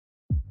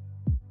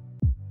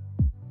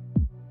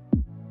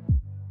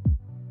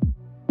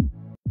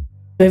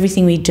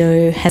Everything we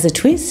do has a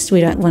twist. We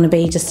don't want to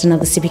be just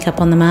another sippy cup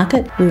on the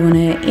market. We want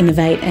to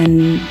innovate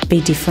and be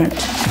different.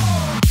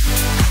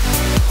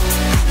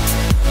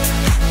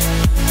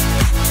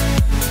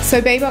 So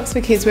b.box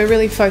for Kids, we're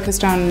really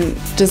focused on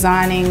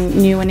designing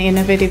new and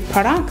innovative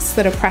products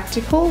that are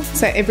practical.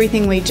 So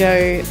everything we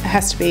do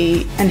has to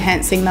be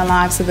enhancing the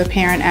lives of the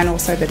parent and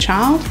also the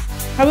child.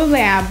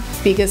 Probably our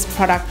biggest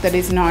product that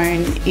is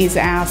known is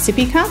our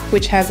sippy cup,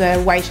 which has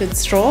a weighted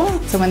straw.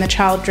 So when the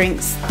child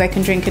drinks, they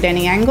can drink at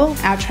any angle.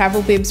 Our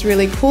travel bib's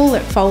really cool.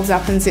 It folds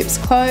up and zips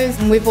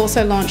closed. And we've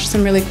also launched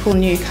some really cool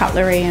new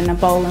cutlery and a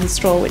bowl and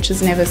straw, which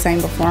is never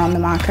seen before on the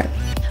market.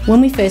 When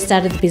we first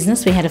started the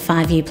business, we had a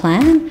 5-year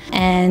plan,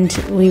 and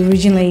we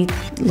originally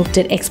looked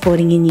at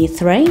exporting in year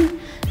 3,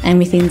 and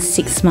within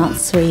 6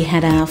 months we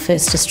had our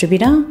first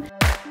distributor.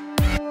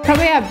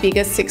 Probably our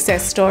biggest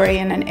success story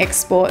in an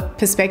export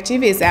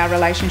perspective is our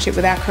relationship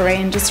with our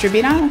Korean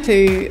distributor,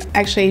 who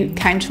actually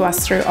came to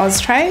us through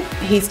Austrade.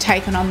 He's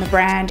taken on the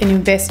brand and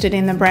invested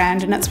in the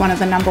brand, and it's one of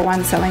the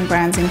 #1 selling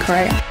brands in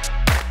Korea.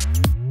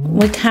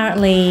 We're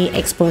currently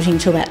exporting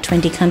to about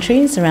 20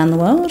 countries around the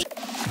world.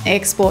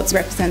 Exports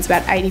represents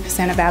about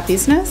 80% of our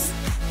business.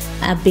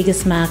 Our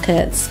biggest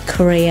markets,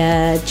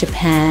 Korea,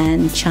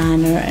 Japan,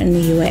 China and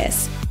the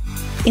US.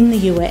 In the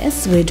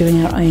US, we're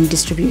doing our own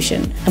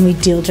distribution and we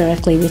deal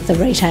directly with the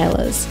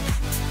retailers.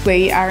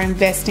 We are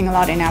investing a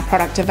lot in our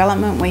product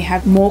development. We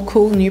have more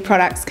cool new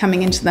products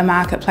coming into the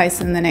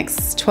marketplace in the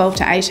next 12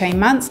 to 18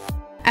 months.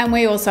 And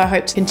we also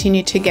hope to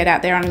continue to get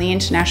out there on the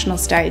international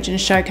stage and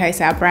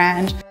showcase our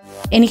brand.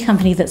 Any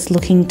company that's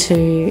looking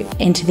to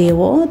enter the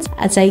awards,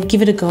 I'd say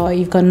give it a go.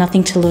 You've got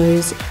nothing to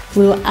lose.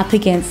 We were up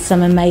against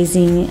some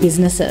amazing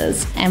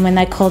businesses, and when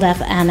they called out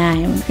our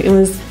name, it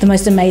was the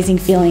most amazing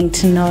feeling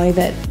to know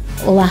that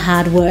all our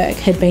hard work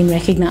had been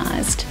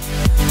recognised.